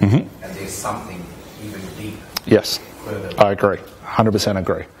back, and there's something even deep. Yes. Further. I agree. 100%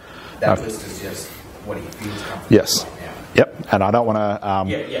 agree. That list is just what he feels comfortable Yes. right now. Yep. And I don't want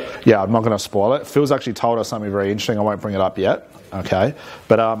to. Yeah, I'm not going to spoil it. Phil's actually told us something very interesting. I won't bring it up yet. Okay.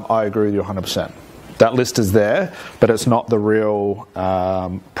 But I agree with you 100%. That list is there, but it's not the real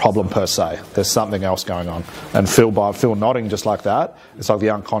problem per se. There's something else going on. And Phil nodding just like that, it's like the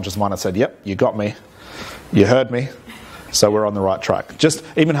unconscious mind that said, yep, you got me. You heard me. So we're on the right track. Just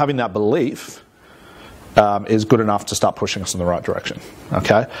even having that belief is good enough to start pushing us in the right direction.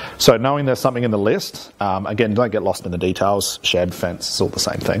 Okay? So knowing there's something in the list, again, don't get lost in the details. Shed, fence, it's all the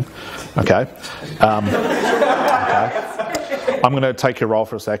same thing. Okay? Okay. I'm going to take your role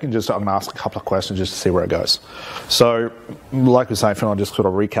for a second. I'm going to ask a couple of questions just to see where it goes. So, like we say, Phil, I'll just sort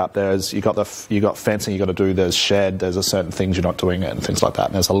of recap. There's you got fencing you got to do. There's shed. There's a certain things you're not doing it and things like that.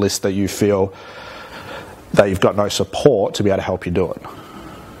 And there's a list that you feel that you've got no support to be able to help you do it.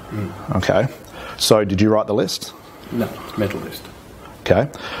 Okay. So, did you write the list? no, mental list. Okay.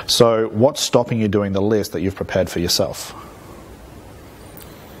 So, what's stopping you doing the list that you've prepared for yourself?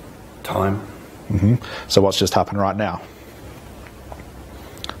 Time. So, what's just happened right now?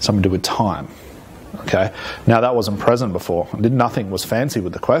 Something to do with time. Okay. Now that wasn't present before. Nothing was fancy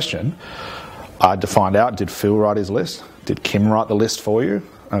with the question. I had to find out, did Phil write his list? Did Kim write the list for you?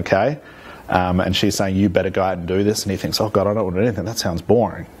 Okay. And she's saying, you better go out and do this. And he thinks, oh God, I don't want to do anything. That sounds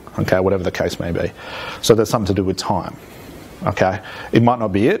boring. Okay. Whatever the case may be. So there's something to do with time. Okay. It might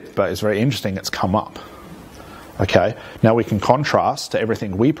not be it, but it's very interesting it's come up. Okay. Now we can contrast to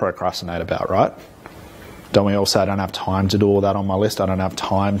everything we procrastinate about, right? Don't we all say, I don't have time to do all that on my list? I don't have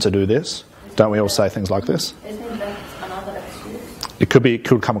time to do this? Don't we all say things like this? Isn't that another excuse? It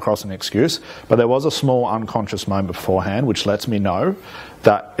could come across an excuse, but there was a small unconscious moment beforehand which lets me know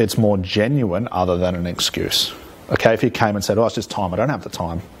that it's more genuine other than an excuse. Okay, if he came and said, oh, it's just time, I don't have the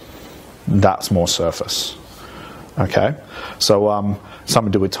time, that's more surface. Okay, so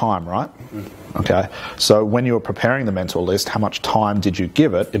something to do with time, right? Okay, so when you were preparing the mental list, how much time did you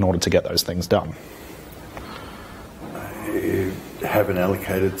give it in order to get those things done? Haven't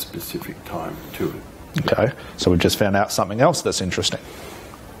allocated specific time to it. Okay, so we've just found out something else that's interesting.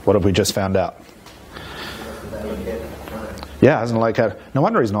 What have we just found out? Yeah, hasn't allocated. No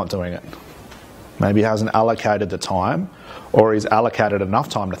wonder he's not doing it. Maybe he hasn't allocated the time, or he's allocated enough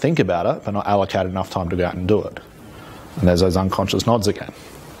time to think about it, but not allocated enough time to go out and do it. And there's those unconscious nods again.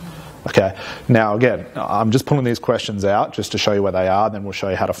 Okay, now again, I'm just pulling these questions out just to show you where they are, then we'll show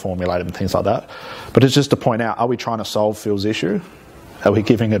you how to formulate them and things like that. But it's just to point out, are we trying to solve Phil's issue? Are we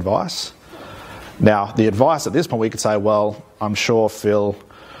giving advice? Now, the advice at this point, we could say, well, I'm sure, Phil,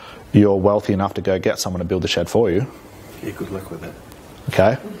 you're wealthy enough to go get someone to build the shed for you. Yeah, good luck with that.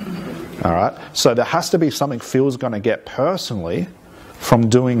 Okay, all right. So there has to be something Phil's going to get personally from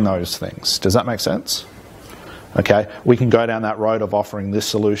doing those things. Does that make sense? Okay, we can go down that road of offering this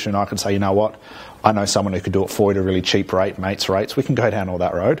solution. I can say, you know what, I know someone who could do it for you at a really cheap rate, mates rates. We can go down all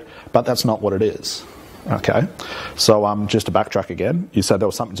that road, but that's not what it is. Okay, so just to backtrack again, you said there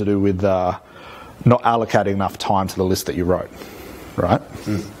was something to do with not allocating enough time to the list that you wrote, right?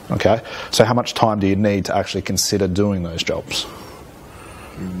 Okay, so how much time do you need to actually consider doing those jobs?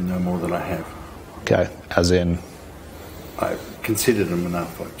 No more than I have. Okay, as in? I've considered them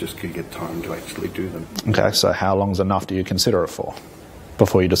enough, I just could get time to actually do them. Okay, so how long's enough do you consider it for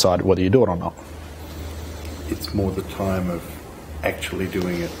before you decide whether you do it or not? It's more the time of actually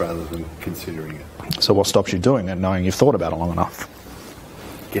doing it rather than considering it. So what stops you doing it, knowing you've thought about it long enough?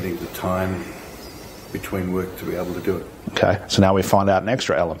 Getting the time between work to be able to do it. Okay, so now we find out an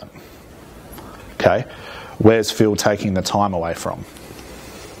extra element. Okay, where's Phil taking the time away from?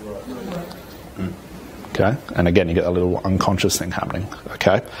 Okay, and again, you get a little unconscious thing happening.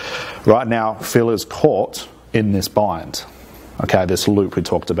 Okay, right now, Phil is caught in this bind. Okay, this loop we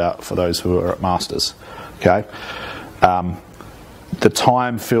talked about for those who are at Masters. Okay, the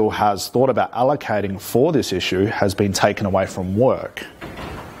time Phil has thought about allocating for this issue has been taken away from work.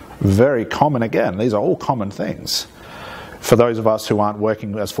 Very common, again, these are all common things. For those of us who aren't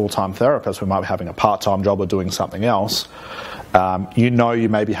working as full-time therapists, we might be having a part-time job or doing something else. You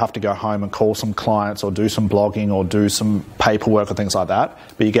maybe have to go home and call some clients or do some blogging or do some paperwork or things like that.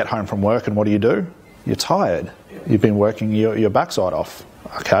 But you get home from work and what do? You're tired. You've been working your backside off.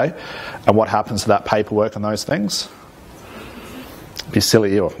 Okay? And what happens to that paperwork and those things? Be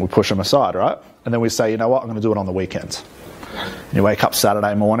silly, we push them aside, right? And then we say, you know what, I'm going to do it on the weekends. And you wake up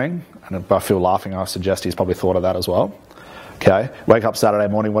Saturday morning, and if I feel laughing, I suggest he's probably thought of that as well. Okay, wake up Saturday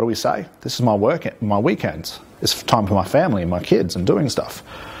morning, what do we say? This is my weekends. It's time for my family and my kids and doing stuff.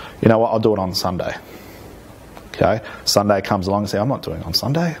 You know what, I'll do it on Sunday. Okay, Sunday comes along and say, I'm not doing it on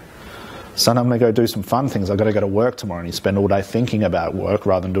Sunday. Sunday I'm going to go do some fun things. I've got to go to work tomorrow, and you spend all day thinking about work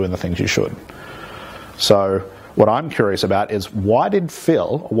rather than doing the things you should. So what I'm curious about is why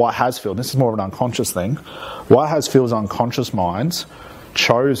has Phil, this is more of an unconscious thing, why has Phil's unconscious minds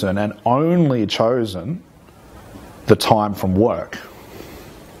chosen and only chosen the time from work?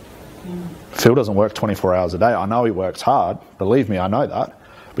 Phil doesn't work 24 hours a day. I know he works hard. Believe me, I know that.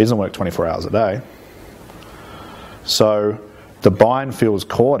 But he doesn't work 24 hours a day. So the bind Phil's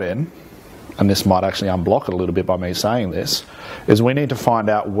caught in, and this might actually unblock it a little bit by me saying this, is we need to find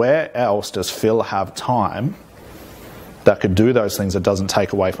out where else does Phil have time that could do those things that doesn't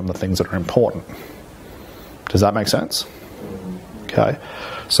take away from the things that are important. Does that make sense? Okay.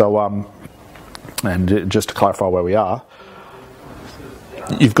 So, and just to clarify where we are,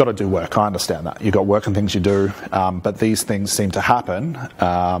 you've got to do work. I understand that. You've got work and things you do, but these things seem to happen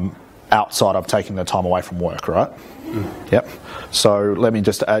outside of taking the time away from work, right? Yep. So let me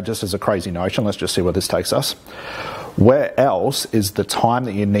just add, just as a crazy notion, let's just see where this takes us. Where else is the time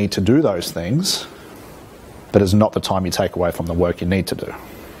that you need to do those things that is not the time you take away from the work you need to do?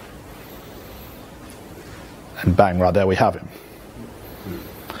 And bang, right there we have him.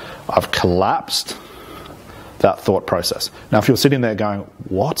 I've collapsed that thought process. Now, if you're sitting there going,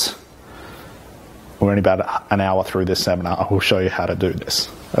 what? We're only about an hour through this seminar. I will show you how to do this.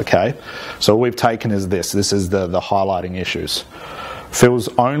 Okay? So what we've taken is this. This is the highlighting issues. Phil's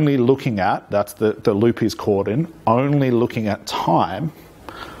only looking at, that's the loop he's caught in, only looking at time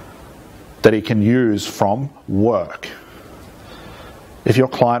that he can use from work. If your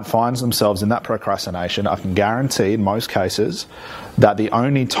client finds themselves in that procrastination, I can guarantee in most cases that the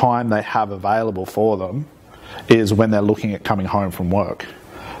only time they have available for them is when they're looking at coming home from work.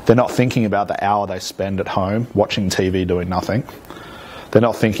 They're not thinking about the hour they spend at home watching TV doing nothing. They're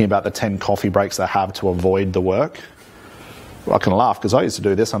not thinking about the 10 coffee breaks they have to avoid the work. Well, I can laugh because I used to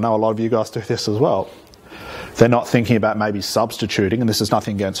do this. I know a lot of you guys do this as well. They're not thinking about maybe substituting, and this is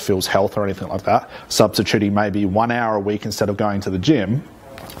nothing against Phil's health or anything like that, substituting maybe 1 hour a week instead of going to the gym,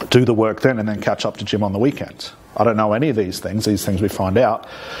 do the work then and then catch up to gym on the weekends. I don't know any of these things we find out.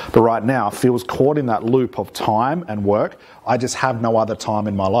 But right now, Phil's caught in that loop of time and work. I just have no other time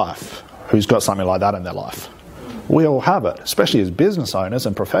in my life. Who's got something like that in their life? We all have it, especially as business owners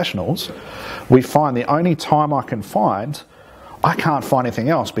and professionals. We find the only time I can find, I can't find anything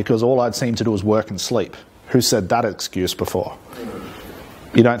else because all I'd seem to do is work and sleep. Who said that excuse before?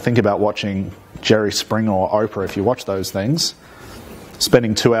 You don't think about watching Jerry Springer or Oprah if you watch those things.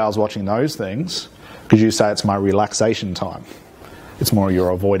 Spending 2 hours watching those things because you say it's my relaxation time. It's more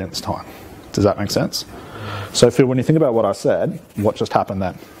your avoidance time. Does that make sense? So Phil, when you think about what I said, what just happened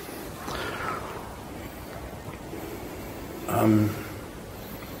then?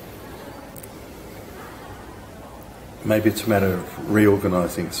 Maybe it's a matter of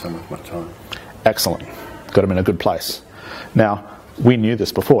reorganising some of my time. Excellent. Got him in a good place. Now, we knew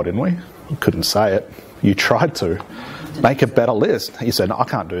this before, didn't we? You couldn't say it. You tried to. Make a better list. He said, no, I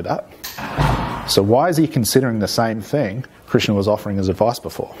can't do that. So why is he considering the same thing Krishna was offering as advice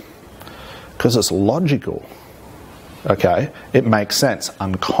before? Because it's logical. Okay? It makes sense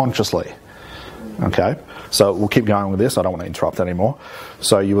unconsciously. Okay? So we'll keep going with this. I don't want to interrupt anymore.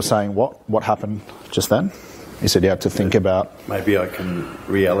 So you were saying what happened just then? You said you had to think about... Maybe I can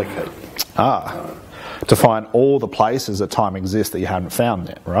reallocate. To find all the places that time exists that you haven't found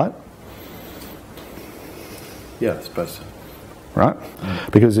yet, right? Yeah, I suppose so. Right?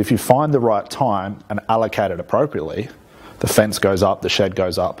 Because if you find the right time and allocate it appropriately, the fence goes up, the shed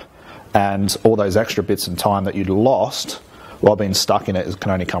goes up, and all those extra bits in time that you'd lost while being stuck in it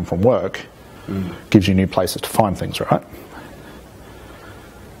can only come from work, gives you new places to find things, right?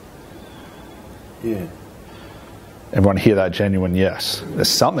 Yeah. Everyone hear that genuine yes. There's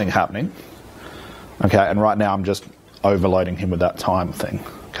something happening. Okay, and right now I'm just overloading him with that time thing.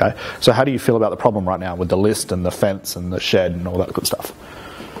 Okay, so how do you feel about the problem right now with the list and the fence and the shed and all that good stuff?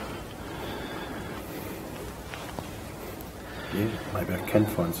 Yeah, maybe I can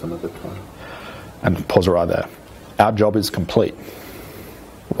find some other time. And pause it right there. Our job is complete.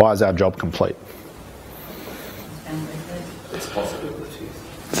 Why is our job complete? It's possibilities.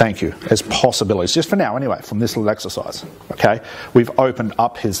 Thank you. There's possibilities, just for now anyway, from this little exercise. Okay? We've opened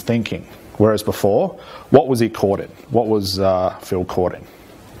up his thinking. Whereas before, what was he caught in? What was Phil caught in?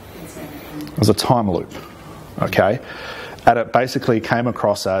 It was a time loop. Okay? And it basically came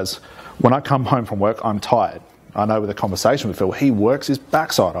across as, when I come home from work, I'm tired. I know with a conversation with Phil, he works his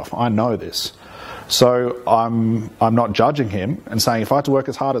backside off. I know this. So I'm not judging him and saying, if I had to work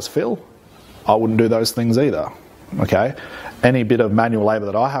as hard as Phil, I wouldn't do those things either. Okay? Any bit of manual labour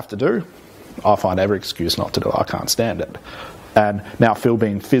that I have to do, I find every excuse not to do it. I can't stand it. And now Phil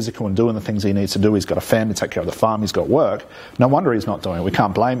being physical and doing the things he needs to do, he's got a family to take care of the farm, he's got work. No wonder he's not doing it. We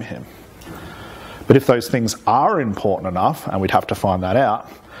can't blame him. But if those things are important enough, and we'd have to find that out,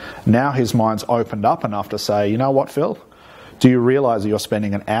 now his mind's opened up enough to say, you know what, Phil? Do you realise that you're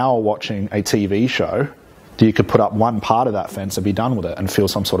spending an hour watching a TV show that you could put up one part of that fence and be done with it and feel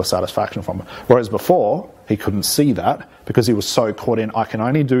some sort of satisfaction from it? Whereas before, he couldn't see that because he was so caught in, I can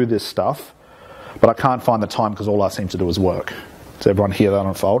only do this stuff, but I can't find the time because all I seem to do is work. Does everyone hear that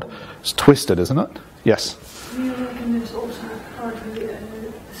unfold? It's twisted, isn't it? Yes? Do you reckon there's also partly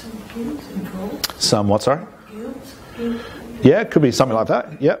some guilt involved? Some what, sorry? Guilt? Yeah, it could be something like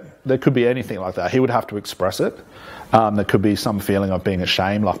that. Yep, there could be anything like that. He would have to express it. There could be some feeling of being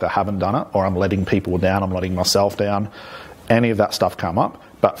ashamed, like I haven't done it, or I'm letting people down, I'm letting myself down. Any of that stuff come up,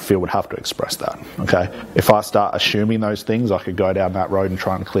 but Phil would have to express that. Okay, if I start assuming those things, I could go down that road and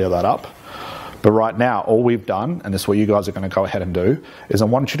try and clear that up. But right now, all we've done, and this is what you guys are going to go ahead and do, is I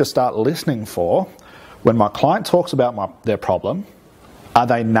want you to start listening for, when my client talks about their problem, are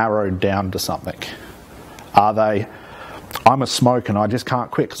they narrowed down to something? Are they, I'm a smoker and I just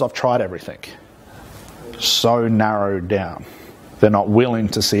can't quit because I've tried everything. So narrowed down. They're not willing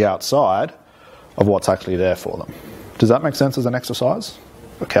to see outside of what's actually there for them. Does that make sense as an exercise?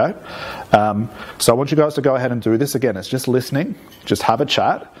 Okay. So I want you guys to go ahead and do this again. It's just listening, just have a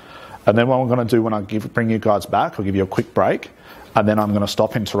chat. And then what I'm going to do when I bring you guys back, I'll give you a quick break. And then I'm going to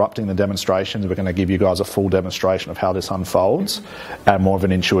stop interrupting the demonstrations. We're going to give you guys a full demonstration of how this unfolds and more of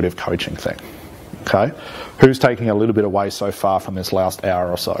an intuitive coaching thing. Okay? Who's taking a little bit away so far from this last hour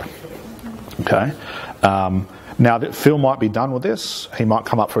or so? Okay? Now that Phil might be done with this, he might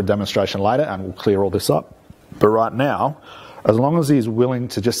come up for a demonstration later and we'll clear all this up. But right now, as long as he's willing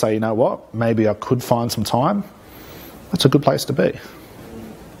to just say, you know what, maybe I could find some time, that's a good place to be.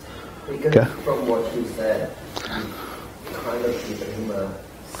 Because okay. From what you said, you kind of given him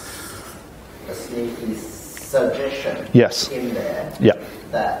a sneaky suggestion yes. in there yeah.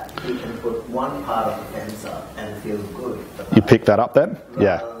 that he can put one part of the fence up and feel good. You pick that up then?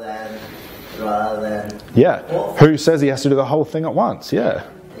 Rather than yeah. Who says he has to do the whole thing at once? Yeah.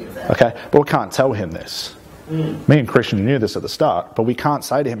 Exactly. Okay, but we can't tell him this. Me and Christian knew this at the start, but we can't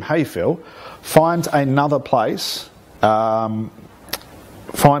say to him, hey Phil, find another place, find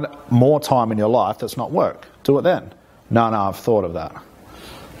more time in your life that's not work. Do it then. No, I've thought of that.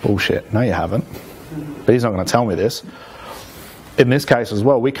 Bullshit. No, you haven't. But he's not going to tell me this. In this case as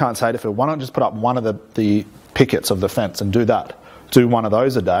well, we can't say to Phil, why not just put up one of the pickets of the fence and do that. Do one of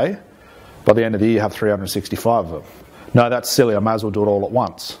those a day. By the end of the year, you have 365 of them. No, that's silly. I may as well do it all at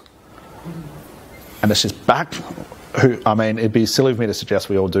once. And it's just back. It'd be silly of me to suggest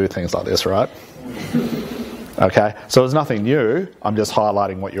we all do things like this, right? Okay, so there's nothing new. I'm just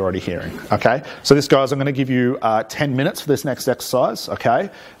highlighting what you're already hearing. Okay, so this, guys, I'm going to give you 10 minutes for this next exercise. Okay,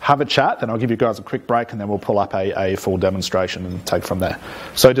 have a chat, then I'll give you guys a quick break, and then we'll pull up a full demonstration and take from there.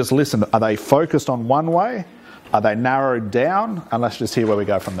 So just listen. Are they focused on one way? Are they narrowed down? And let's just hear where we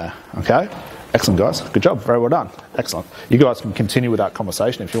go from there. Okay, excellent, guys. Good job. Very well done. Excellent. You guys can continue with that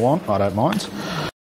conversation if you want. I don't mind.